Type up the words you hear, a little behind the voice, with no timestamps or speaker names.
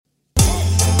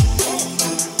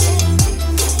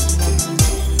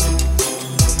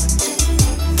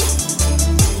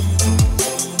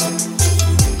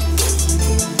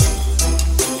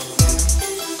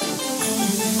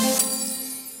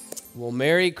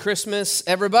Merry Christmas,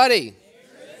 everybody.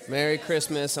 Merry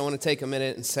Christmas. I want to take a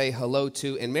minute and say hello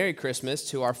to and Merry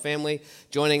Christmas to our family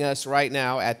joining us right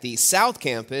now at the South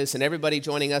Campus and everybody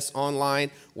joining us online,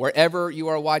 wherever you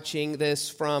are watching this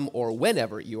from or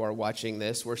whenever you are watching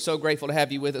this. We're so grateful to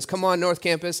have you with us. Come on, North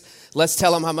Campus. Let's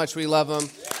tell them how much we love them.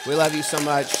 We love you so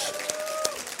much.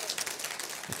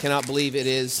 I cannot believe it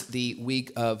is the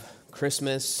week of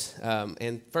Christmas.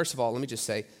 And first of all, let me just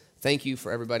say thank you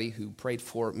for everybody who prayed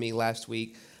for me last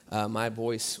week. My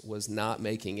voice was not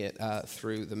making it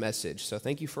through the message, so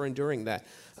thank you for enduring that.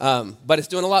 But it's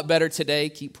doing a lot better today.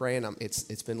 Keep praying.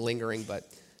 It's been lingering, but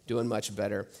doing much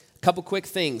better. A couple quick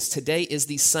things. Today is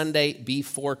the Sunday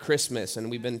before Christmas, and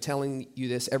we've been telling you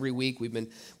this every week. We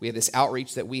have this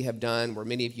outreach that we have done where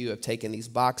many of you have taken these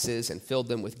boxes and filled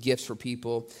them with gifts for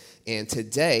people. And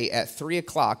today at 3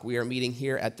 o'clock, we are meeting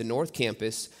here at the North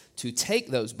Campus to take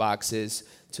those boxes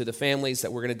to the families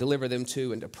that we're going to deliver them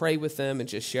to and to pray with them and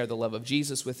just share the love of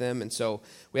Jesus with them. And so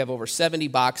we have over 70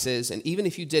 boxes. And even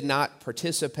if you did not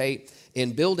participate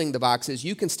in building the boxes,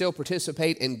 you can still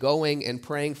participate in going and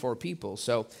praying for people.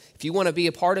 So if you want to be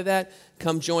a part of that,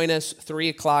 come join us 3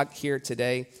 o'clock here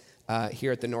today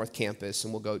here at the North Campus,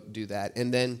 and we'll go do that.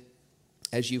 And then,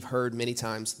 as you've heard many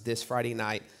times, this Friday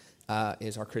night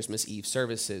is our Christmas Eve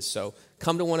services. So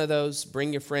come to one of those,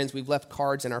 bring your friends. We've left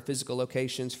cards in our physical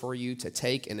locations for you to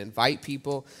take and invite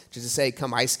people just to say,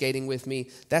 come ice skating with me.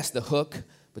 That's the hook,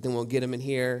 but then we'll get them in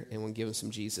here and we'll give them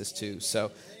some Jesus too.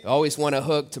 So we always want a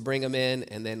hook to bring them in,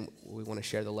 and then we want to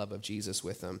share the love of Jesus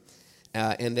with them.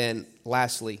 And then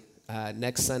lastly,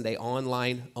 next Sunday,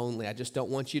 online only. I just don't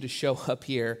want you to show up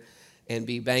here and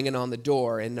be banging on the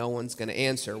door and no one's going to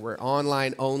answer. We're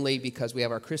online only because we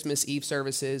have our Christmas Eve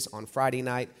services on Friday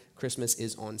night. Christmas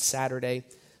is on Saturday.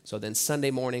 So then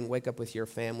Sunday morning, wake up with your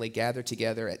family, gather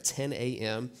together at 10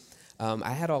 a.m.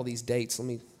 I had all these dates.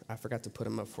 I forgot to put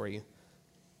them up for you.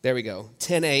 There we go,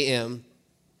 10 a.m.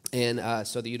 And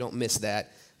so that you don't miss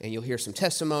that. And you'll hear some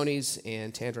testimonies,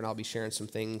 and Tandra and I'll be sharing some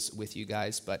things with you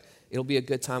guys. But it'll be a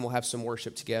good time. We'll have some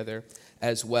worship together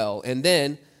as well. And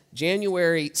then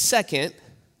January 2nd,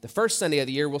 the first Sunday of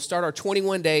the year, we'll start our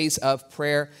 21 days of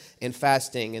prayer and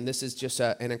fasting. And this is just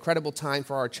an incredible time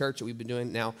for our church that we've been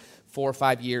doing now 4 or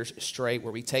 5 years straight,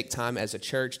 where we take time as a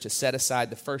church to set aside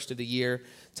the first of the year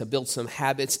to build some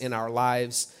habits in our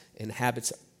lives and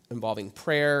habits involving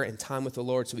prayer and time with the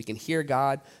Lord so we can hear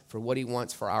God for what he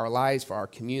wants for our lives, for our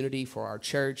community, for our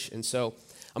church. And so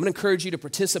I'm going to encourage you to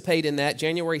participate in that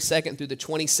January 2nd through the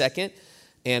 22nd.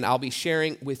 And I'll be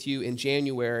sharing with you in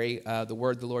January the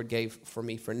word the Lord gave for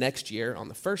me for next year on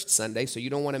the first Sunday, so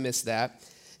you don't want to miss that.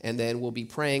 And then we'll be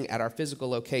praying at our physical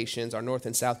locations, our North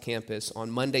and South Campus, on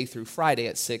Monday through Friday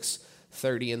at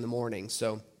 6:30 in the morning.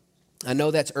 So I know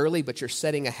that's early, but you're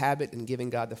setting a habit and giving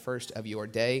God the first of your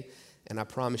day, and I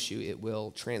promise you it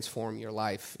will transform your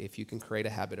life if you can create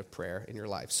a habit of prayer in your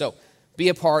life. So be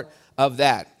a part of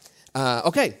that.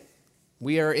 Okay.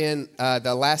 We are in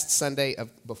the last Sunday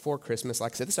before Christmas.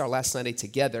 Like I said, this is our last Sunday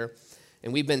together.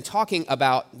 And we've been talking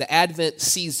about the Advent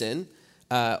season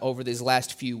over these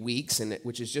last few weeks,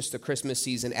 which is just the Christmas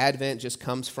season. Advent just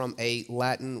comes from a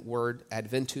Latin word,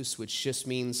 adventus, which just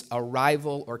means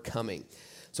arrival or coming.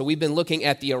 So we've been looking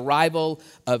at the arrival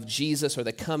of Jesus or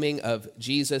the coming of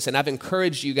Jesus. And I've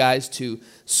encouraged you guys to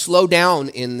slow down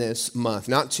in this month,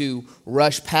 not to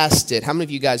rush past it. How many of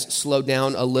you guys slowed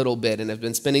down a little bit and have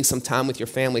been spending some time with your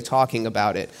family talking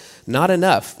about it? Not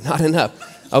enough.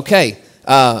 Okay.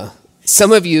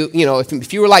 Some of you,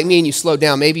 if you were like me and you slowed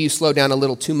down, maybe you slowed down a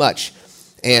little too much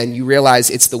and you realize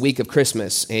it's the week of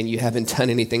Christmas and you haven't done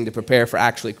anything to prepare for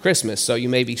actually Christmas. So you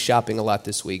may be shopping a lot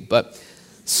this week. But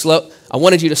I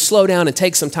wanted you to slow down and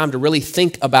take some time to really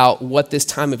think about what this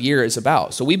time of year is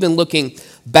about. So we've been looking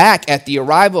back at the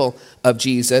arrival of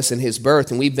Jesus and his birth,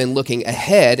 and we've been looking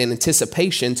ahead in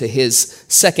anticipation to his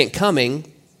second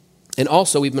coming, and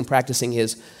also we've been practicing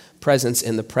his presence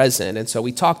in the present. And so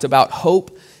we talked about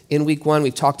hope in week 1.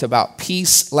 We talked about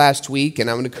peace last week, and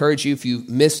I'm going to encourage you, if you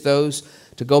missed those,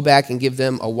 to go back and give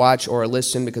them a watch or a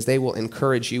listen, because they will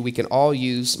encourage you. We can all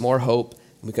use more hope,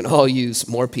 and we can all use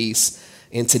more peace.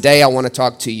 And today I want to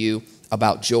talk to you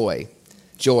about joy.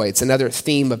 Joy. It's another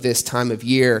theme of this time of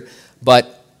year.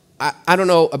 But I don't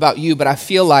know about you, but I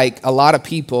feel like a lot of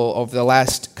people over the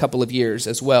last couple of years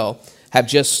as well have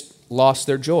just lost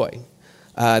their joy.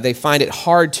 They find it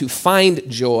hard to find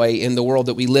joy in the world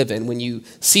that we live in. When you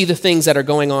see the things that are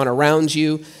going on around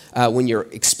you, when you're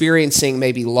experiencing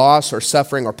maybe loss or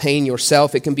suffering or pain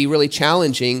yourself, it can be really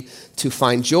challenging to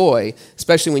find joy,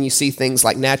 especially when you see things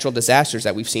like natural disasters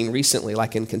that we've seen recently,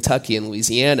 like in Kentucky and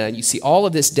Louisiana, and you see all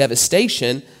of this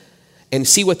devastation, and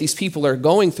see what these people are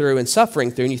going through and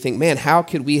suffering through, and you think, man, how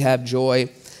could we have joy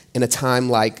in a time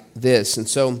like this? And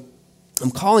so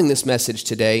I'm calling this message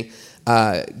today,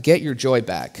 Get Your Joy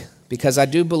Back, because I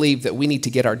do believe that we need to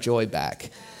get our joy back.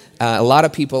 A lot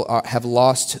of people have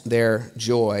lost their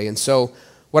joy. And so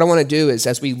what I want to do is,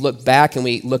 as we look back and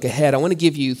we look ahead, I want to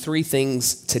give you 3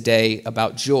 things today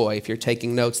about joy. If you're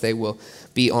taking notes, they will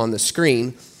be on the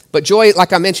screen. But joy,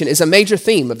 like I mentioned, is a major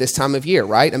theme of this time of year,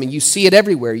 right? I mean, you see it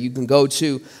everywhere. You can go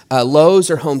to Lowe's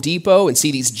or Home Depot and see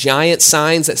these giant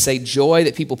signs that say joy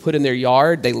that people put in their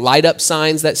yard. They light up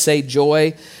signs that say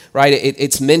joy, right?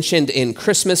 It's mentioned in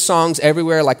Christmas songs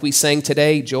everywhere, like we sang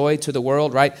today, Joy to the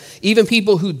World, right? Even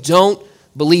people who don't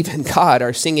believe in God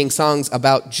are singing songs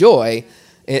about joy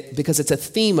because it's a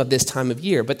theme of this time of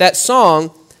year. But that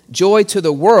song, Joy to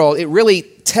the World, it really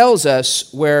tells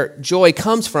us where joy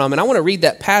comes from. And I want to read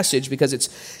that passage because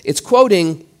it's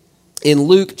quoting in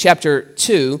Luke chapter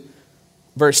 2,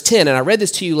 verse 10. And I read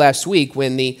this to you last week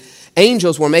when the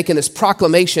angels were making this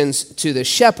proclamations to the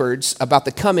shepherds about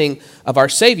the coming of our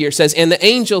Savior. It says, and the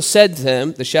angel said to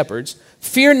them, the shepherds,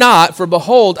 fear not, for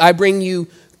behold, I bring you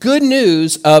good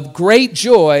news of great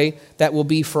joy that will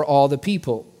be for all the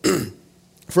people.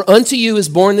 For unto you is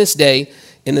born this day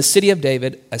in the city of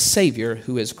David a Savior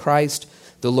who is Christ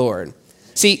the Lord.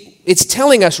 See, it's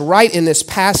telling us right in this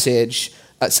passage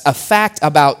a fact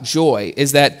about joy,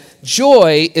 is that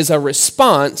joy is a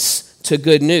response to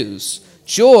good news.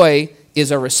 Joy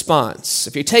is a response.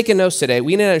 If you're taking notes today,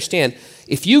 we need to understand,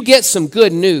 if you get some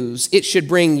good news, it should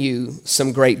bring you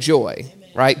some great joy,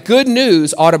 right? Good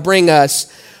news ought to bring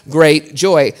us great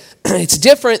joy. It's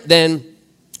different than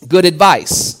good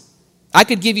advice. I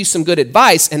could give you some good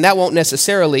advice, and that won't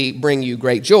necessarily bring you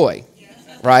great joy,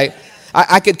 right?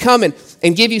 I could come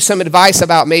and give you some advice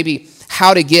about maybe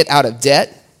how to get out of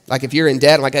debt. Like if you're in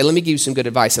debt, I'm like, hey, let me give you some good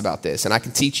advice about this. And I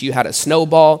can teach you how to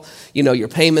snowball, your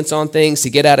payments on things to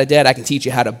get out of debt. I can teach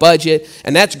you how to budget.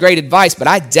 And that's great advice, but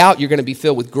I doubt you're going to be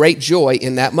filled with great joy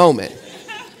in that moment.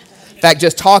 In fact,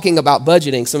 just talking about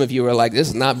budgeting, some of you are like, this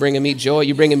is not bringing me joy.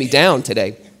 You're bringing me down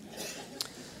today.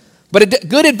 But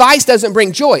good advice doesn't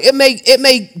bring joy. It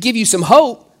may give you some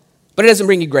hope, but it doesn't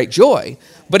bring you great joy.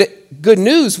 But good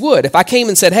news would. If I came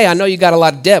and said, hey, I know you got a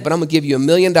lot of debt, but I'm going to give you $1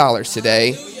 million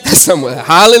today. Somewhere.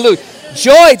 Hallelujah.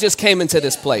 Joy just came into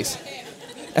this place.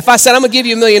 If I said, I'm going to give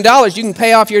you $1 million, you can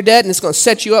pay off your debt and it's going to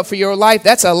set you up for your life.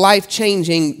 That's a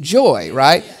life-changing joy,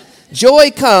 right?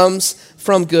 Joy comes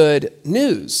from good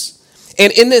news.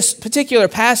 And in this particular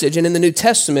passage and in the New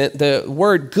Testament, the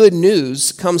word good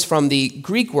news comes from the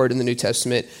Greek word in the New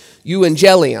Testament,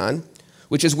 euangelion,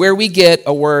 which is where we get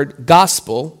a word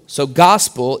gospel. So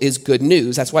gospel is good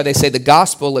news. That's why they say the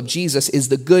gospel of Jesus is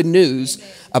the good news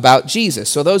about Jesus.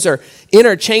 So those are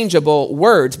interchangeable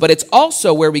words, but it's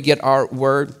also where we get our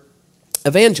word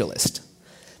evangelist,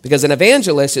 because an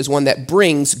evangelist is one that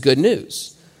brings good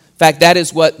news. In fact, that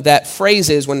is what that phrase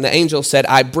is when the angel said,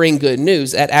 I bring good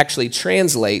news. That actually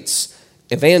translates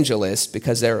evangelist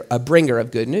because they're a bringer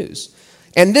of good news.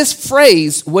 And this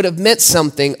phrase would have meant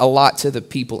something a lot to the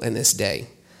people in this day.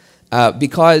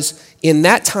 Because in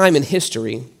that time in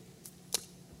history,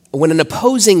 when an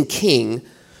opposing king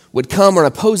would come or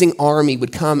an opposing army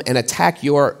would come and attack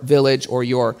your village or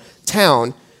your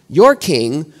town, your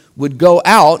king would go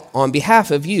out on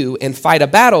behalf of you and fight a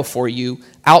battle for you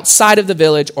outside of the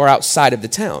village or outside of the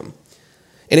town.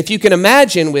 And if you can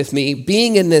imagine with me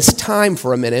being in this time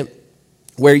for a minute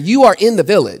where you are in the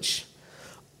village,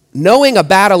 knowing a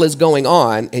battle is going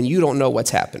on and you don't know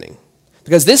what's happening.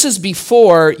 Because this is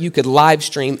before you could live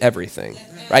stream everything,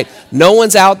 right? No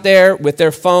one's out there with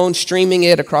their phone streaming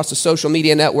it across the social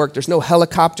media network. There's no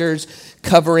helicopters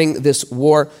covering this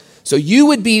war. So you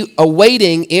would be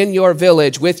awaiting in your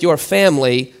village with your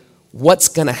family what's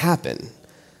going to happen.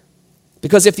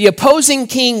 Because if the opposing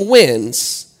king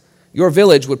wins, your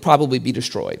village would probably be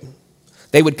destroyed.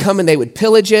 They would come and they would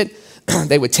pillage it.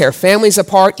 They would tear families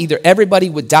apart. Either everybody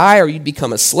would die or you'd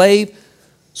become a slave.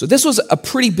 So this was a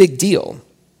pretty big deal.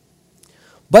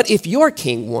 But if your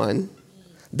king won,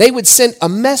 they would send a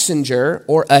messenger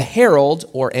or a herald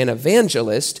or an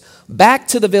evangelist back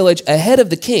to the village ahead of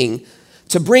the king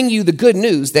to bring you the good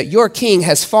news that your king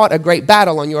has fought a great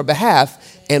battle on your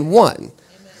behalf and won.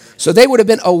 So they would have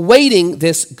been awaiting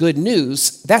this good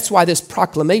news. That's why this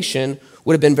proclamation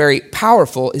would have been very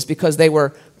powerful, is because they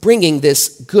were bringing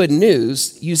this good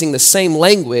news using the same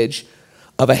language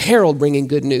of a herald bringing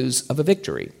good news of a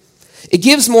victory. It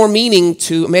gives more meaning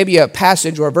to maybe a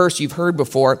passage or a verse you've heard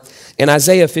before in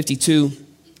Isaiah 52,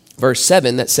 verse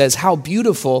 7, that says, how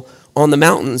beautiful on the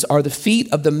mountains are the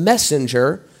feet of the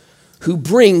messenger who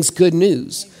brings good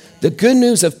news. The good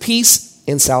news of peace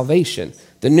and salvation.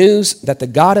 The news that the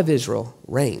God of Israel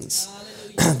reigns.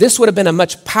 This would have been a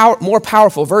much more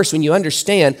powerful verse when you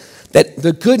understand that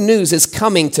the good news is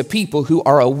coming to people who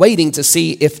are awaiting to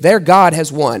see if their God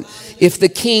has won, if the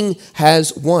king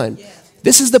has won.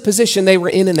 This is the position they were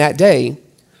in that day,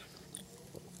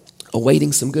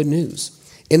 awaiting some good news.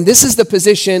 And this is the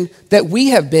position that we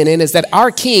have been in, is that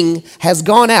our king has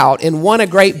gone out and won a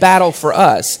great battle for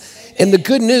us. And the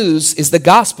good news is the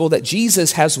gospel that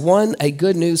Jesus has won a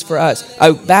good news for us,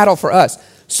 a battle for us.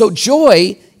 So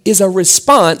joy is a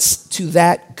response to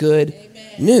that good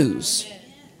news.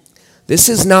 This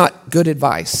is not good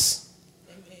advice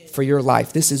for your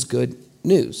life. This is good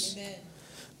news.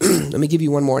 Let me give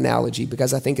you one more analogy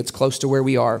because I think it's close to where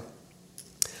we are.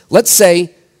 Let's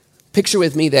say, picture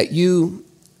with me that you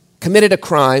committed a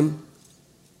crime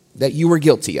that you were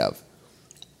guilty of,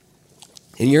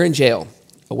 and you're in jail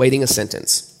awaiting a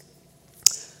sentence.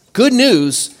 Good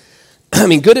news,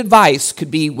 good advice could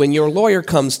be when your lawyer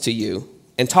comes to you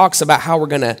and talks about how we're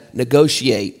going to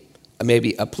negotiate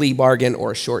maybe a plea bargain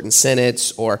or a shortened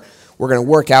sentence, or we're going to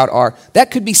work out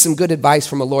that could be some good advice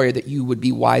from a lawyer that you would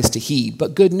be wise to heed.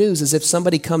 But good news is if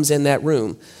somebody comes in that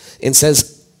room and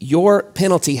says, your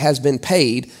penalty has been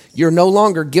paid, you're no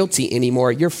longer guilty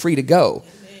anymore, you're free to go.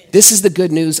 This is the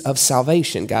good news of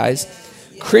salvation, guys.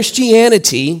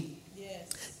 Christianity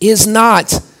is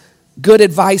not good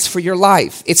advice for your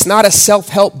life. It's not a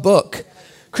self-help book.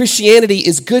 Christianity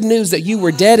is good news that you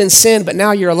were dead in sin, but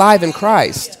now you're alive in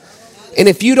Christ. And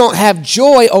if you don't have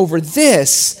joy over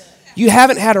this, you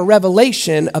haven't had a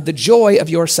revelation of the joy of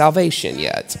your salvation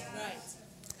yet.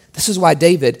 This is why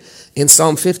David in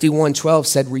Psalm 51:12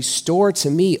 said, restore to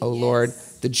me, O Lord,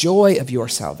 the joy of your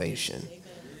salvation.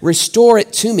 Restore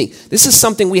it to me. This is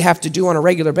something we have to do on a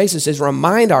regular basis, is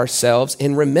remind ourselves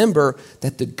and remember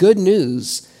that the good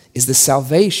news is the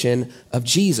salvation of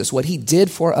Jesus. What he did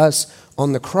for us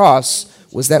on the cross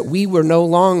was that we were no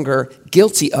longer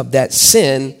guilty of that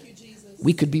sin.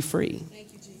 We could be free.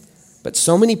 But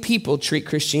so many people treat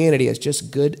Christianity as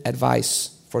just good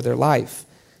advice for their life,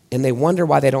 and they wonder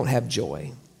why they don't have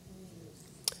joy.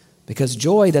 Because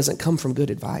joy doesn't come from good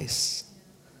advice.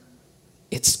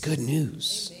 It's good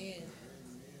news.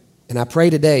 And I pray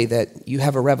today that you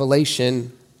have a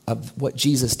revelation of what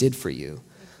Jesus did for you,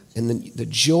 and the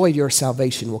joy of your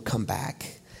salvation will come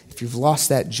back. If you've lost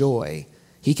that joy,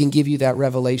 he can give you that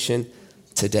revelation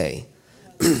today.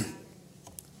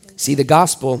 See, the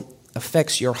gospel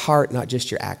affects your heart, not just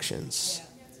your actions.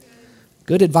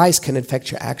 Good advice can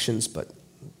affect your actions, but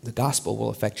the gospel will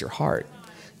affect your heart.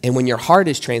 And when your heart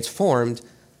is transformed,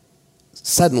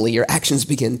 suddenly your actions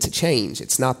begin to change.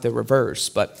 It's not the reverse.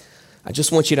 But I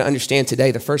just want you to understand today,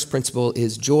 the first principle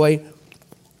is joy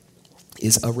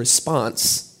is a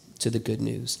response to the good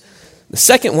news. The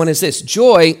second one is this: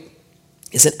 joy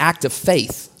is an act of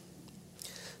faith.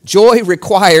 Joy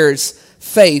requires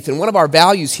faith. And one of our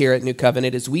values here at New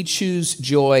Covenant is we choose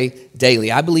joy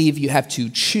daily. I believe you have to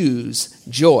choose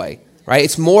joy, right?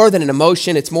 It's more than an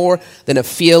emotion. It's more than a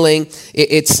feeling.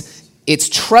 It's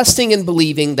trusting and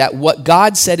believing that what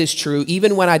God said is true,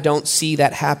 even when I don't see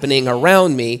that happening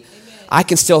around me. I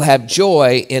can still have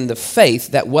joy in the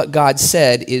faith that what God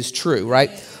said is true, right?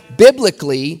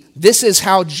 Biblically, this is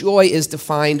how joy is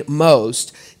defined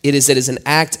most. It is an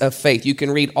act of faith. You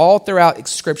can read all throughout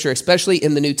Scripture, especially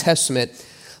in the New Testament,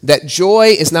 that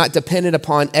joy is not dependent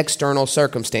upon external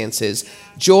circumstances.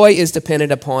 Joy is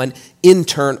dependent upon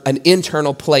an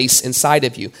internal place inside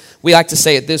of you. We like to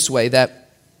say it this way, that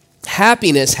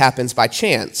happiness happens by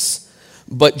chance,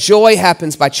 but joy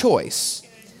happens by choice.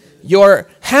 Your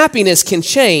happiness can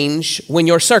change when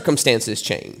your circumstances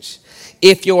change.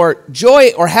 If your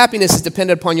joy or happiness is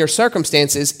dependent upon your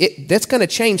circumstances, that's going to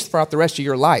change throughout the rest of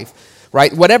your life,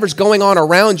 right? Whatever's going on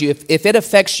around you, if it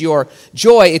affects your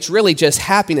joy, it's really just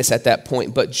happiness at that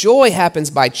point. But joy happens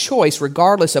by choice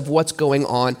regardless of what's going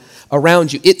on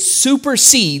around you. It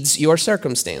supersedes your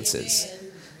circumstances.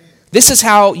 This is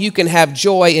how you can have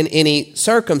joy in any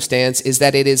circumstance, is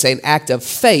that it is an act of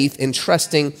faith in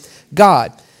trusting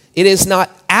God. It is not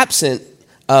absent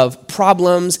of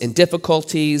problems and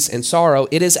difficulties and sorrow.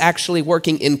 It is actually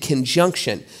working in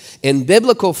conjunction. And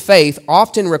biblical faith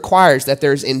often requires that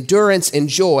there's endurance and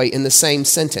joy in the same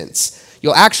sentence.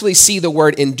 You'll actually see the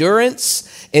word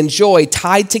endurance and joy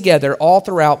tied together all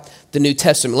throughout the New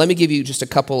Testament. Let me give you just a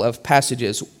couple of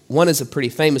passages. One is a pretty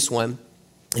famous one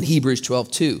in Hebrews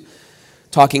 12:2,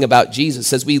 talking about Jesus. It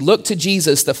says, we look to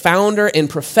Jesus, the founder and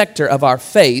perfecter of our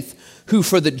faith, who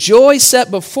for the joy set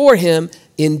before him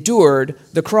endured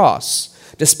the cross,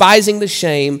 despising the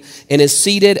shame, and is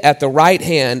seated at the right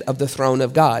hand of the throne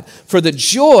of God. For the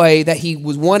joy that he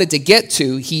wanted to get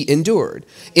to, he endured.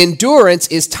 Endurance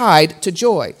is tied to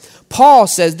joy. Paul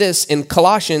says this in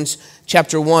Colossians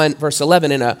chapter 1, verse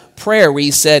 11, in a prayer where he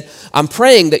said, I'm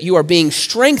praying that you are being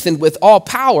strengthened with all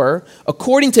power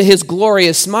according to his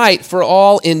glorious might for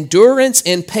all endurance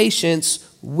and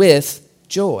patience with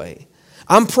joy.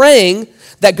 I'm praying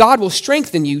that God will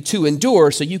strengthen you to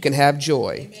endure so you can have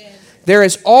joy. Amen. There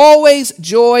is always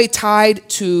joy tied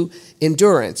to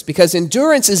endurance because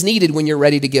endurance is needed when you're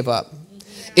ready to give up.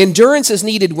 Endurance is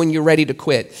needed when you're ready to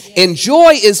quit. And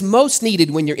joy is most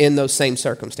needed when you're in those same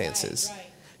circumstances.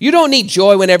 You don't need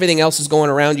joy when everything else is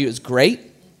going around you is great,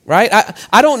 right?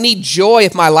 I don't need joy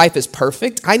if my life is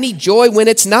perfect. I need joy when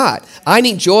it's not. I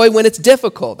need joy when it's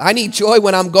difficult. I need joy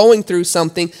when I'm going through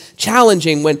something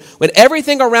challenging. When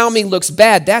everything around me looks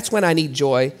bad, that's when I need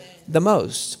joy the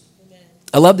most.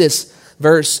 I love this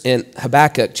verse in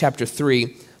Habakkuk chapter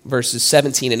 3, verses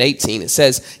 17 and 18. It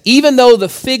says, even though the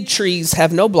fig trees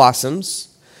have no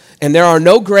blossoms and there are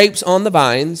no grapes on the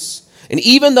vines, and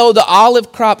even though the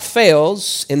olive crop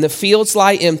fails and the fields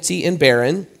lie empty and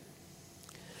barren,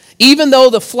 even though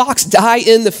the flocks die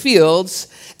in the fields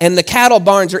and the cattle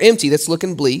barns are empty, that's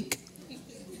looking bleak,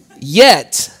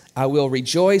 yet I will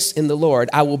rejoice in the Lord.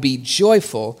 I will be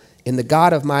joyful in the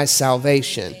God of my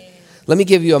salvation. Let me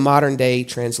give you a modern day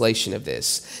translation of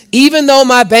this. Even though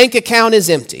my bank account is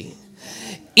empty,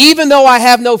 even though I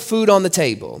have no food on the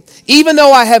table, even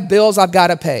though I have bills I've got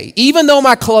to pay, even though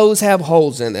my clothes have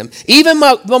holes in them, even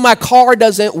though my car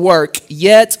doesn't work,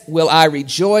 yet will I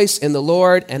rejoice in the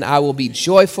Lord and I will be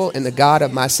joyful in the God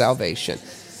of my salvation.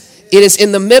 It is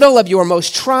in the middle of your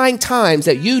most trying times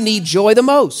that you need joy the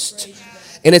most.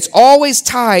 And it's always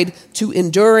tied to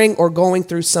enduring or going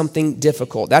through something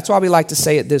difficult. That's why we like to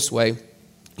say it this way.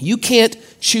 You can't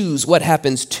choose what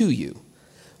happens to you,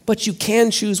 but you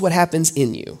can choose what happens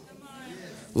in you.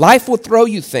 Life will throw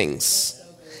you things,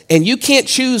 and you can't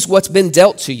choose what's been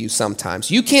dealt to you sometimes.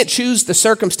 You can't choose the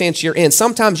circumstance you're in.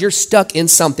 Sometimes you're stuck in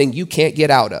something you can't get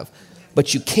out of,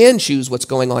 but you can choose what's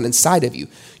going on inside of you.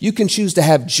 You can choose to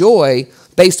have joy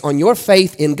based on your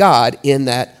faith in God in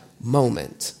that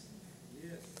moment.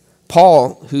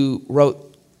 Paul, who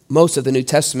wrote most of the New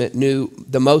Testament, knew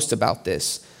the most about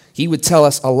this. He would tell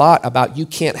us a lot about you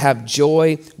can't have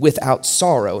joy without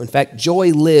sorrow. In fact,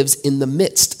 joy lives in the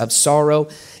midst of sorrow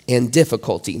and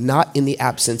difficulty, not in the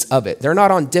absence of it. They're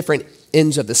not on different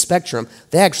ends of the spectrum.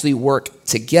 They actually work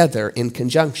together in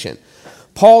conjunction.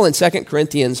 Paul in 2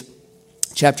 Corinthians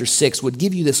chapter 6 would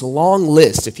give you this long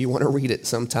list, if you want to read it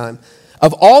sometime,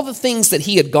 of all the things that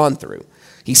he had gone through.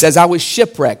 He says, I was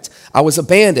shipwrecked, I was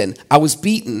abandoned, I was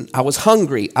beaten, I was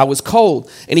hungry, I was cold.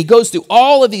 And he goes through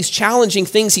all of these challenging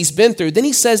things he's been through. Then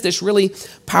he says this really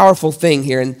powerful thing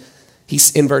here. And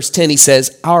he's in verse 10, he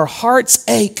says, our hearts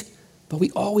ache, but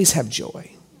we always have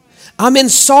joy. I'm in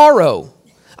sorrow,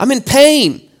 I'm in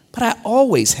pain, but I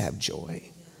always have joy.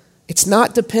 It's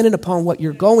not dependent upon what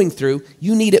you're going through.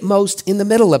 You need it most in the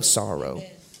middle of sorrow,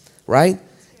 right?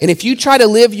 And if you try to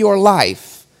live your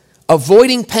life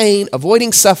avoiding pain,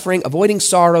 avoiding suffering, avoiding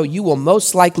sorrow, you will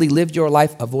most likely live your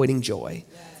life avoiding joy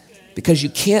because you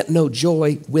can't know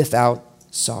joy without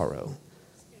sorrow.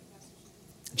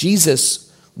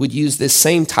 Jesus would use this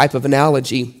same type of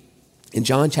analogy in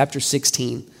John chapter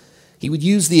 16. He would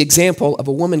use the example of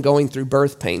a woman going through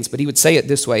birth pains, but he would say it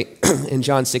this way in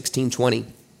John 16:20,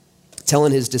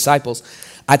 telling his disciples,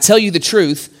 I tell you the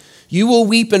truth, you will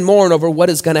weep and mourn over what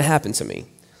is going to happen to me.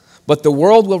 But the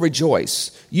world will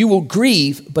rejoice. You will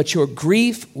grieve, but your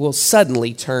grief will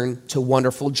suddenly turn to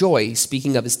wonderful joy.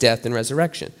 Speaking of his death and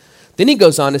resurrection. Then he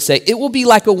goes on to say, it will be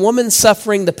like a woman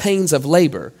suffering the pains of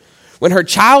labor. When her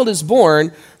child is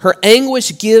born, her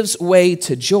anguish gives way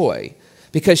to joy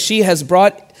because she has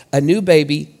brought a new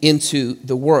baby into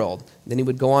the world. Then he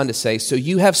would go on to say, so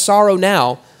you have sorrow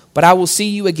now, but I will see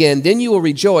you again. Then you will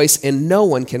rejoice, and no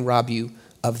one can rob you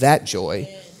of that joy.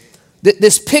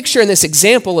 This picture and this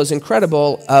example is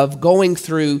incredible of going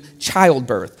through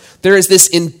childbirth. There is this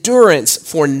endurance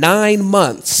for 9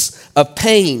 months of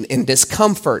pain and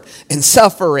discomfort and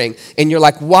suffering. And you're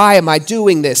like, why am I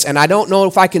doing this? And I don't know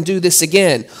if I can do this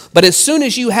again. But as soon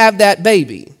as you have that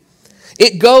baby,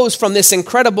 it goes from this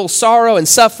incredible sorrow and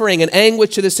suffering and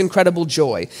anguish to this incredible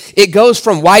joy. It goes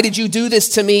from, why did you do this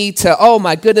to me? To, oh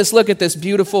my goodness, look at this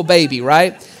beautiful baby,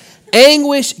 right?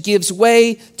 Anguish gives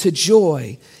way to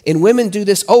joy. And women do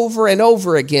this over and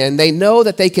over again. They know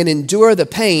that they can endure the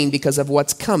pain because of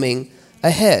what's coming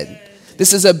ahead.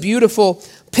 This is a beautiful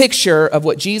picture of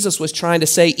what Jesus was trying to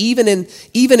say, even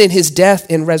in his death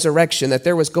and resurrection, that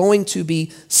there was going to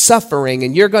be suffering,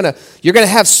 and you're gonna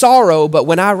have sorrow, but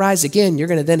when I rise again, you're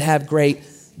gonna then have great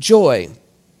joy.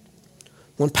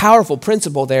 One powerful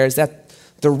principle there is that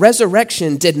the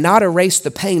resurrection did not erase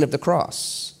the pain of the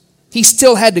cross. He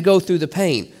still had to go through the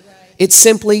pain. It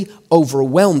simply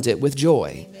overwhelmed it with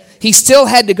joy. He still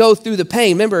had to go through the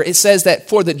pain. Remember, it says that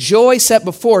for the joy set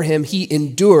before him, he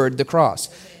endured the cross.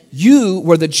 You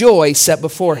were the joy set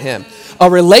before him. A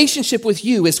relationship with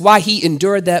you is why he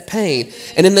endured that pain.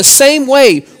 And in the same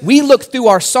way, we look through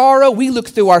our sorrow, we look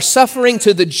through our suffering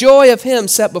to the joy of him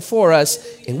set before us,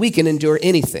 and we can endure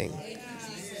anything.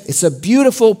 It's a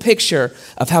beautiful picture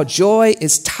of how joy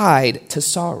is tied to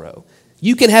sorrow.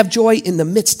 You can have joy in the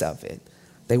midst of it.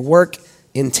 They work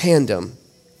in tandem.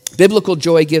 Biblical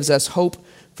joy gives us hope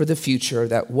for the future,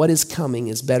 that what is coming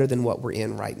is better than what we're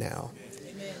in right now.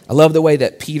 Amen. I love the way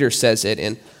that Peter says it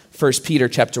in 1 Peter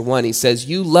chapter 1. He says,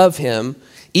 you love him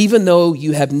even though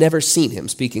you have never seen him,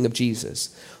 speaking of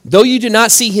Jesus. Though you do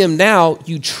not see him now,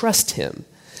 you trust him,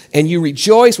 and you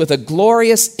rejoice with a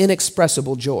glorious,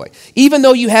 inexpressible joy. Even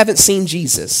though you haven't seen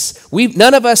Jesus,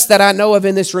 none of us that I know of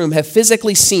in this room have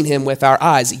physically seen him with our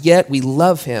eyes, yet we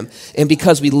love him. And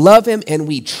because we love him and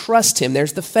we trust him,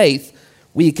 there's the faith,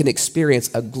 we can experience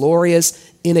a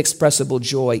glorious, inexpressible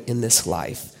joy in this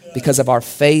life because of our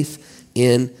faith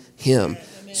in him.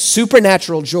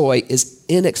 Supernatural joy is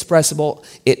inexpressible.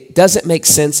 It doesn't make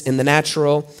sense in the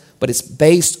natural, but it's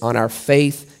based on our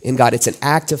faith in God. It's an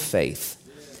act of faith.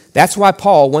 That's why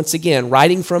Paul, once again,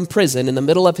 writing from prison in the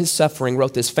middle of his suffering,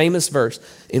 wrote this famous verse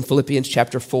in Philippians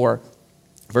chapter 4,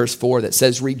 verse 4, that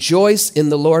says, rejoice in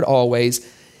the Lord always.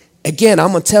 Again,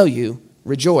 I'm going to tell you,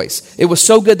 rejoice. It was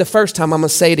so good the first time, I'm going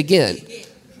to say it again.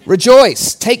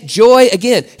 Rejoice. Take joy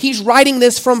again. He's writing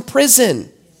this from prison.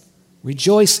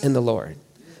 Rejoice in the Lord.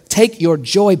 Take your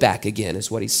joy back again, is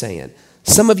what he's saying.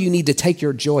 Some of you need to take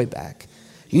your joy back.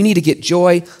 You need to get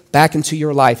joy back into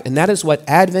your life. And that is what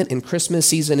Advent and Christmas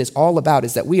season is all about,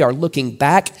 is that we are looking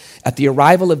back at the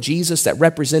arrival of Jesus that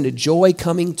represented joy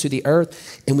coming to the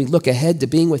earth, and we look ahead to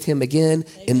being with him again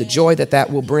in the joy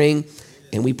that will bring,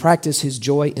 and we practice his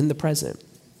joy in the present.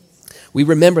 We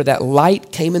remember that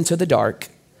light came into the dark,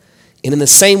 and in the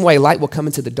same way, light will come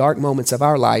into the dark moments of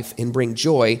our life and bring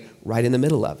joy right in the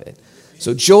middle of it.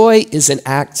 So joy is an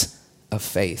act of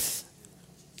faith.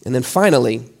 And then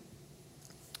finally,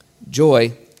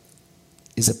 joy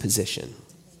is a position.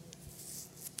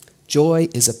 Joy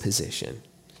is a position.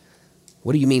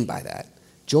 What do you mean by that?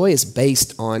 Joy is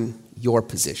based on your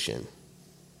position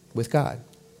with God.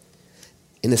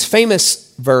 In this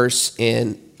famous verse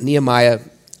in Nehemiah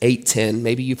 8:10,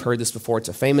 maybe you've heard this before. It's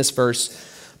a famous verse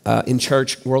in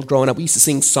church world growing up. We used to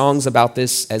sing songs about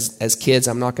this as kids.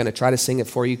 I'm not going to try to sing it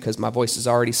for you because my voice is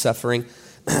already suffering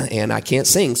and I can't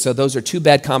sing. So those are two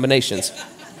bad combinations.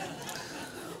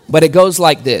 But it goes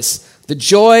like this. The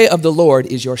joy of the Lord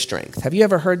is your strength. Have you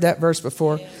ever heard that verse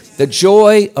before? The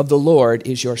joy of the Lord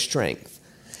is your strength.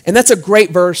 And that's a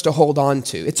great verse to hold on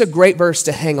to. It's a great verse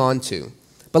to hang on to.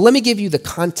 But let me give you the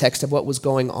context of what was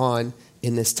going on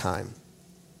in this time.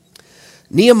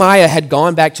 Nehemiah had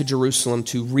gone back to Jerusalem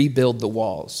to rebuild the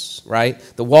walls, right?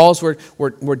 The walls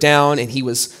were down, and he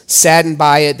was saddened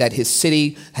by it, that his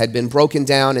city had been broken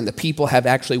down and the people have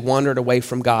actually wandered away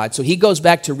from God. So he goes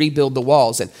back to rebuild the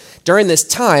walls. And during this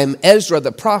time, Ezra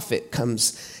the prophet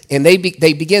comes, and they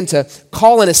begin to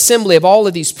call an assembly of all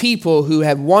of these people who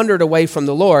had wandered away from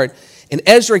the Lord. And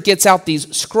Ezra gets out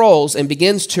these scrolls and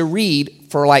begins to read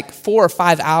for like 4 or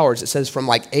 5 hours. It says from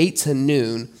like 8 to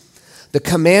noon, the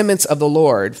commandments of the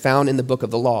Lord found in the book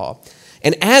of the law.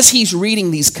 And as he's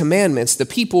reading these commandments, the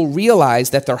people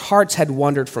realize that their hearts had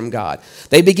wandered from God.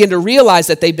 They begin to realize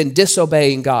that they've been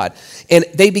disobeying God. And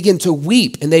they begin to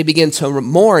weep, and they begin to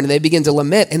mourn, and they begin to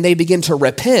lament, and they begin to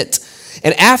repent.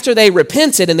 And after they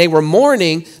repented and they were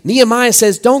mourning, Nehemiah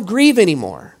says, don't grieve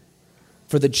anymore,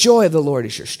 for the joy of the Lord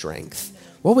is your strength.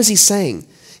 What was he saying?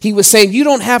 He was saying, you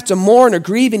don't have to mourn or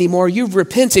grieve anymore. You've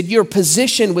repented. Your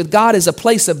position with God is a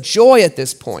place of joy at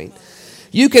this point.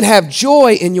 You can have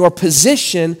joy in your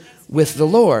position with the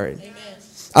Lord. Amen.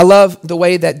 I love the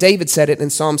way that David said it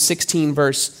in Psalm 16,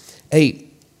 verse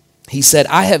 8. He said,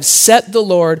 I have set the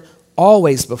Lord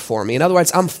always before me. In other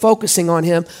words, I'm focusing on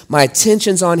him, my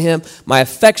attention's on him, my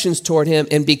affections toward him,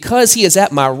 and because he is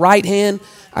at my right hand,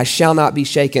 I shall not be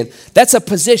shaken. That's a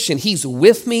position. He's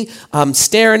with me. I'm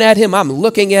staring at him. I'm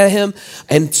looking at him.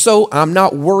 And so I'm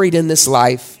not worried in this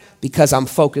life because I'm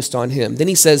focused on him. Then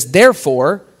he says,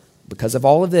 therefore, because of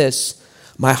all of this,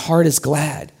 my heart is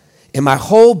glad and my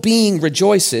whole being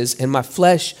rejoices, and my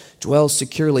flesh dwells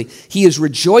securely. He is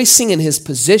rejoicing in his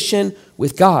position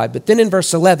with God. But then in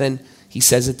verse 11, he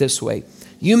says it this way: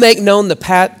 you make known the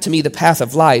path to me, the path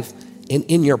of life, and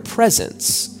in your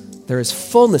presence there is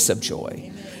fullness of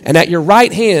joy. And at your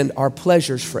right hand are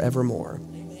pleasures forevermore.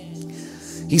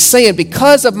 He's saying,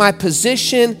 because of my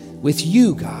position with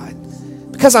you, God,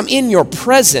 because I'm in your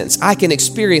presence, I can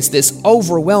experience this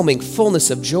overwhelming fullness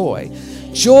of joy.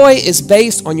 Joy is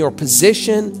based on your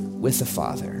position with the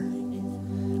Father.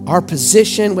 Our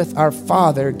position with our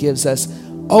Father gives us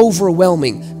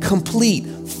overwhelming, complete,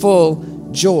 full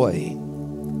joy.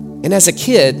 And as a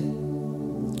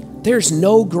kid, there's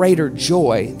no greater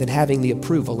joy than having the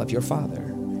approval of your Father.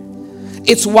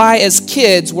 It's why as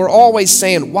kids, we're always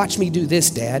saying, watch me do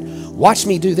this, Dad. Watch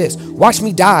me do this. Watch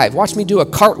me dive. Watch me do a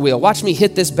cartwheel. Watch me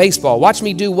hit this baseball. Watch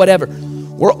me do whatever.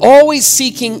 We're always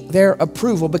seeking their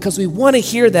approval because we want to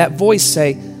hear that voice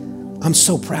say, I'm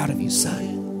so proud of you,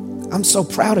 son. I'm so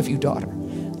proud of you, daughter.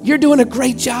 You're doing a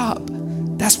great job.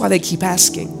 That's why they keep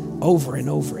asking over and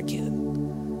over again.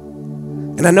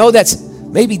 And I know that's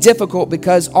maybe difficult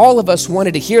because all of us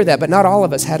wanted to hear that, but not all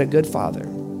of us had a good father.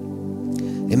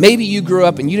 And maybe you grew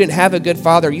up and you didn't have a good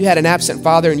father, you had an absent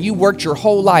father, and you worked your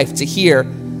whole life to hear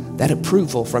that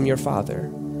approval from your father.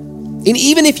 And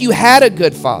even if you had a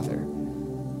good father,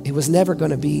 it was never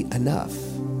going to be enough.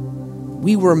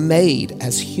 We were made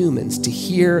as humans to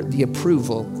hear the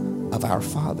approval of our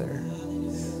Father.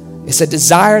 It's a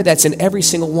desire that's in every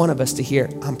single one of us to hear,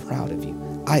 I'm proud of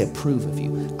you. I approve of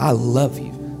you. I love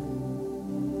you.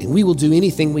 And we will do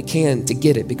anything we can to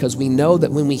get it because we know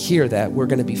that when we hear that, we're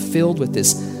going to be filled with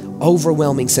this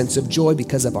overwhelming sense of joy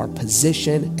because of our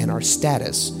position and our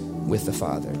status with the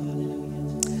Father.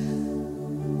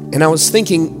 And I was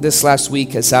thinking this last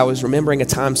week as I was remembering a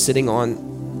time sitting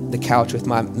on the couch with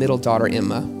my middle daughter,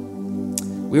 Emma.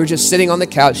 We were just sitting on the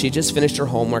couch. She had just finished her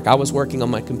homework. I was working on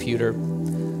my computer.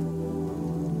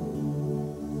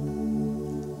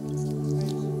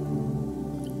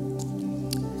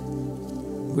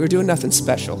 We were doing nothing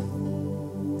special,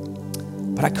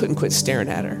 but I couldn't quit staring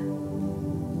at her.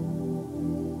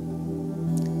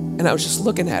 And I was just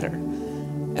looking at her,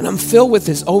 and I'm filled with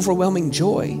this overwhelming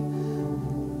joy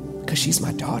because she's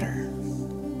my daughter,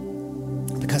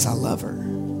 because I love her.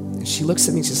 And she looks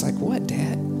at me and she's like, what,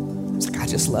 Dad? I was like, I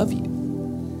just love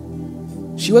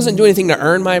you. She wasn't doing anything to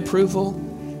earn my approval.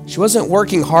 She wasn't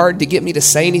working hard to get me to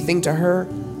say anything to her.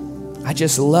 I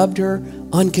just loved her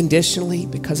unconditionally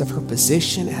because of her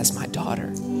position as my daughter.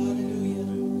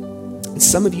 And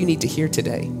some of you need to hear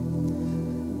today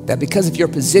that because of your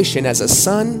position as a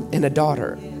son and a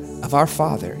daughter of our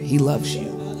Father, He loves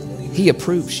you. He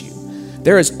approves you.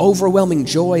 There is overwhelming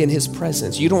joy in His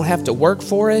presence. You don't have to work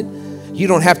for it. You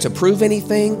don't have to prove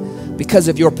anything. Because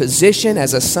of your position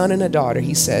as a son and a daughter,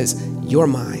 He says, you're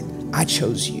mine. I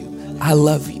chose you. I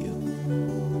love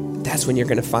you. That's when you're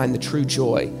going to find the true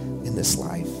joy in this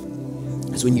life,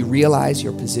 is when you realize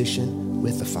your position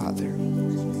with the Father.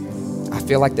 I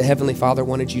feel like the Heavenly Father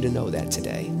wanted you to know that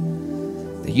today,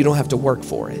 that you don't have to work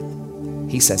for it.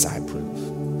 He says, I approve.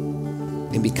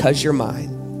 And because you're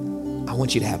mine, I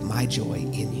want you to have my joy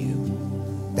in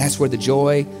you. That's where the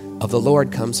joy of the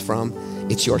Lord comes from.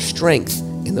 It's your strength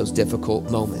in those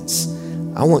difficult moments.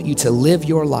 I want you to live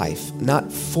your life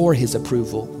not for His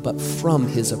approval, but from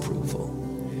His approval.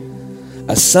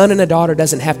 A son and a daughter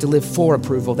doesn't have to live for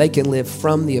approval. They can live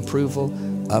from the approval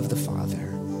of the Father.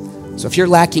 So if you're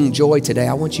lacking joy today,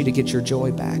 I want you to get your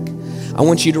joy back. I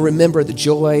want you to remember the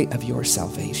joy of your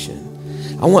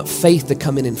salvation. I want faith to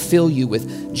come in and fill you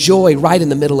with joy right in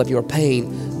the middle of your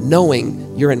pain,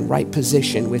 knowing you're in right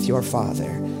position with your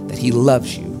Father, that He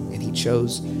loves you and He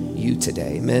chose you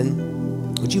today.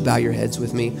 Amen. Would you bow your heads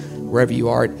with me wherever you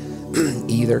are, at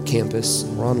either campus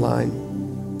or online?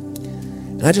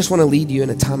 And I just want to lead you in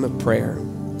a time of prayer.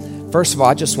 First of all,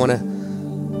 I just want to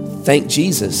thank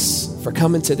Jesus for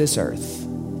coming to this earth,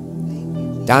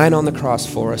 dying on the cross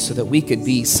for us so that we could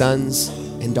be sons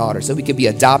and daughters, that we could be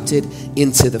adopted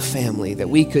into the family, that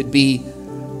we could be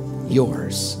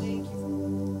yours.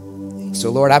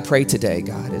 So Lord, I pray today,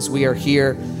 God, as we are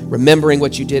here remembering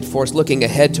what you did for us, looking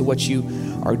ahead to what you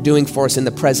are doing for us in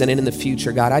the present and in the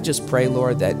future, God, I just pray,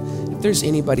 Lord, that if there's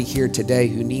anybody here today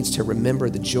who needs to remember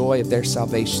the joy of their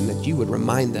salvation, that you would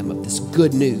remind them of this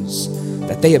good news,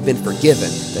 that they have been forgiven,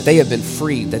 that they have been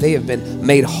freed, that they have been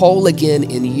made whole again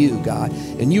in you, God,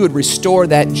 and you would restore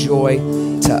that joy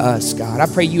to us, God. I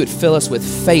pray you would fill us with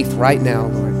faith right now,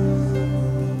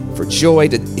 Lord, for joy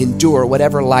to endure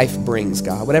whatever life brings,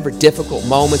 God, whatever difficult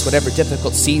moments, whatever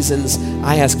difficult seasons.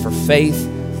 I ask for faith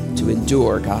to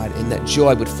endure, God, and that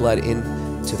joy would flood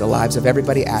to the lives of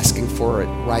everybody asking for it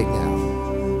right now.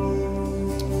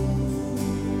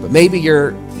 But maybe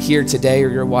you're here today or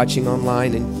you're watching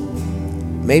online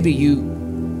and maybe you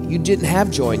didn't have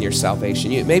joy in your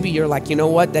salvation. Maybe you're like, you know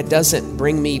what, that doesn't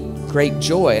bring me great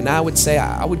joy. And I would say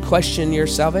I would question your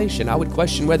salvation. I would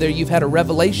question whether you've had a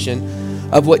revelation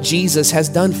of what Jesus has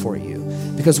done for you.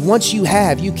 Because once you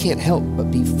have, you can't help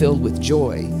but be filled with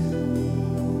joy.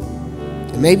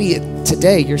 And maybe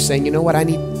today you're saying, you know what, I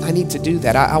need to do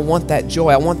that. I want that joy.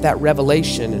 I want that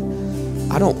revelation.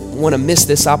 And I don't want to miss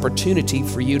this opportunity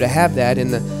for you to have that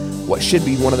in what should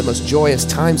be one of the most joyous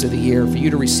times of the year, for you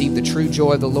to receive the true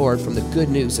joy of the Lord from the good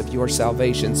news of your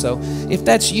salvation. So if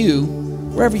that's you,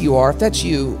 wherever you are, if that's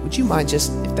you, would you mind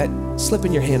just,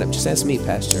 slipping your hand up, just ask me,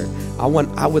 Pastor. I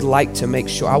would like to make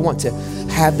sure, I want to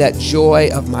have that joy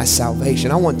of my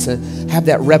salvation. I want to have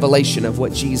that revelation of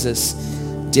what Jesus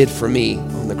did for me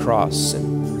on the cross.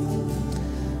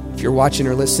 And if you're watching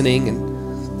or listening and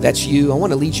that's you, I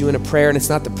want to lead you in a prayer, and it's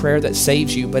not the prayer that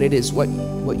saves you, but it is what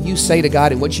you say to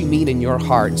God and what you mean in your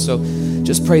heart. So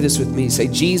just pray this with me. Say,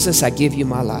 Jesus, I give you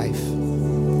my life.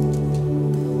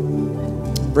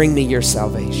 Bring me your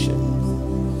salvation.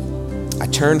 I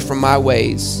turn from my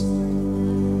ways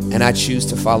and I choose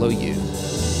to follow you.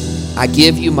 I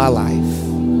give you my life.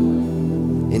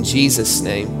 In Jesus'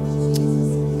 name,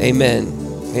 amen.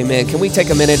 Amen. Can we take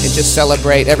a minute and just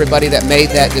celebrate everybody that made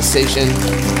that decision?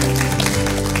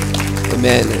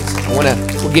 Amen.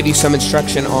 We'll give you some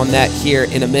instruction on that here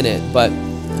in a minute, but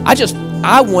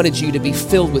I wanted you to be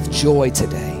filled with joy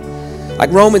today.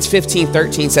 Like Romans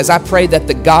 15:13 says, I pray that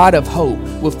the God of hope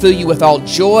will fill you with all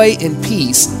joy and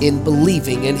peace in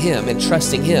believing in him and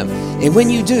trusting him. And when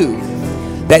you do,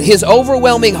 that his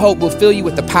overwhelming hope will fill you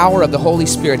with the power of the Holy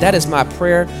Spirit. That is my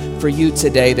prayer for you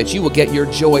today, that you will get your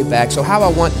joy back. So how I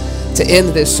want to end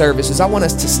this service is I want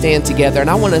us to stand together and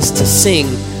I want us to sing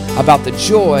about the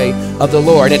joy of the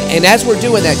Lord. And as we're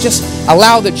doing that, just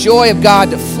allow the joy of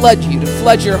God to flood you, to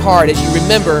flood your heart as you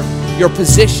remember your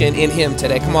position in him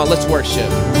today. Come on, let's worship.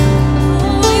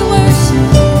 We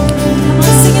worship. Come on,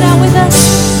 sing it out with us.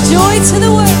 Joy to the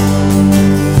world.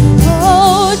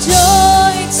 Oh,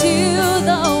 joy to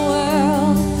the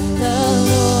world. The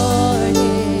Lord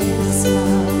is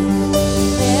come.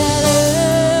 Let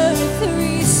earth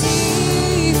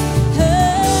receive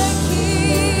her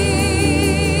King.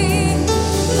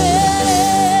 Let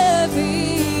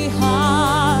every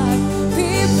heart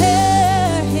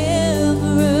prepare him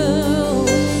room.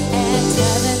 And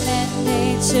heaven and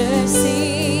nature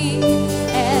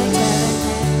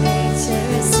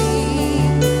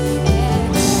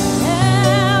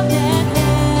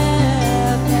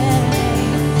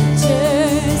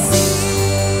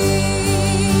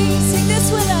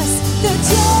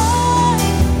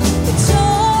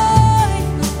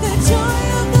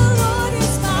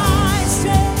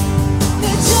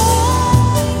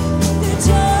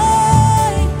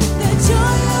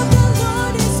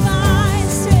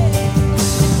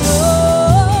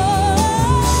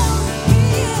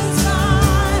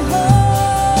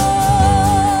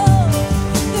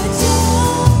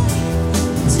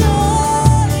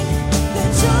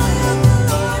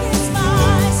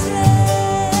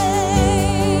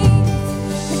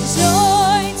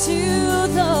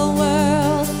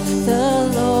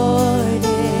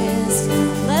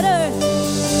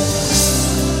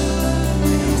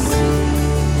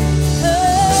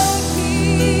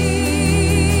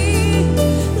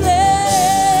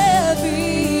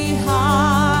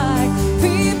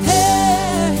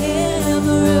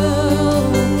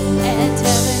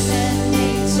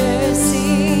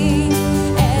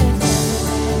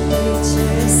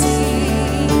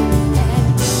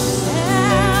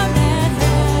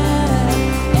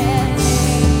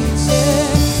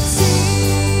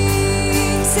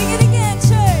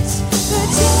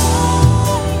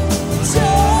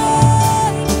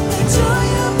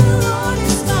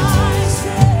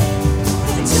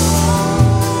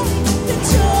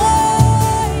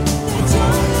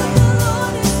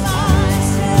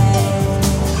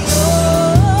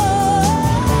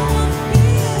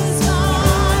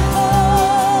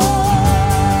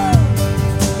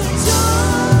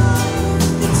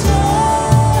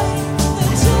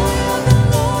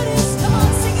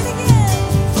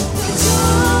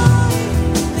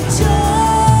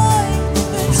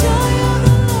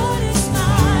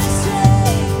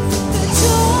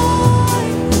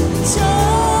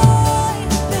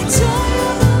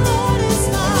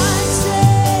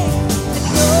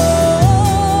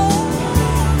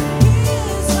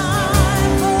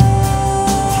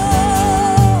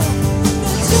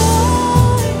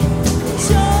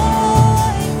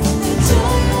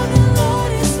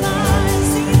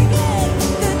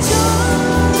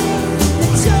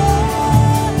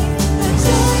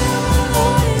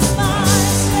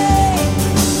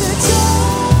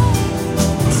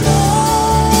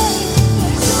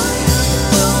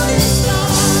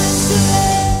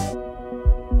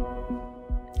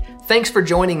Thanks for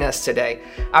joining us today.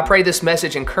 I pray this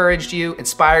message encouraged you,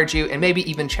 inspired you, and maybe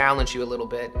even challenged you a little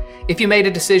bit. If you made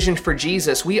a decision for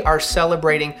Jesus, we are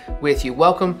celebrating with you.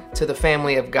 Welcome to the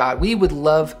family of God. We would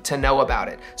love to know about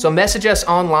it. So message us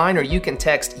online, or you can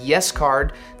text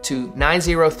YesCard to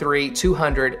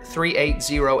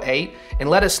 903-200-3808 and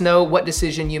let us know what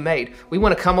decision you made. We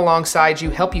want to come alongside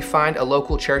you, help you find a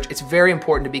local church. It's very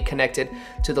important to be connected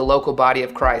to the local body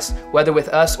of Christ, whether with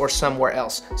us or somewhere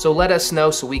else. So let us know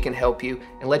so we can help you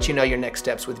and let you know your next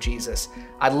steps with Jesus.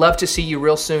 I'd love to see you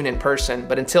real soon in person,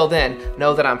 but until then,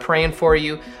 know that I'm praying for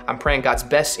you. I'm praying God's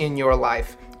best in your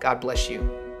life. God bless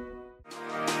you.